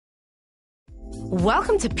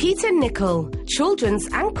Welcome to Peter Nicol, children's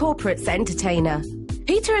and corporates entertainer.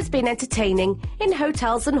 Peter has been entertaining in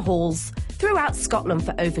hotels and halls throughout Scotland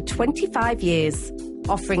for over 25 years,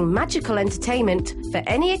 offering magical entertainment for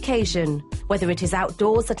any occasion, whether it is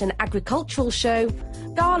outdoors at an agricultural show,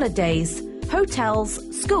 gala days, hotels,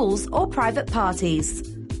 schools or private parties.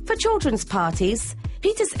 For children's parties,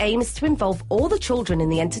 Peter's aim is to involve all the children in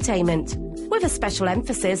the entertainment, with a special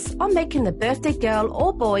emphasis on making the birthday girl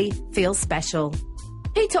or boy feel special.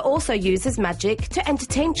 Peter also uses magic to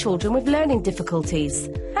entertain children with learning difficulties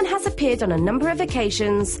and has appeared on a number of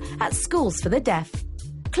occasions at schools for the deaf.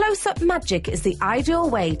 Close-up magic is the ideal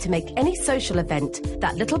way to make any social event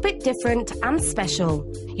that little bit different and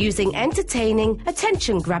special, using entertaining,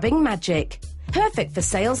 attention-grabbing magic. Perfect for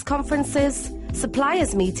sales conferences,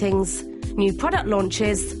 suppliers meetings, new product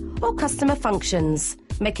launches or customer functions,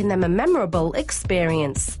 making them a memorable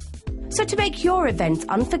experience. So to make your event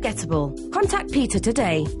unforgettable, contact Peter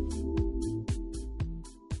today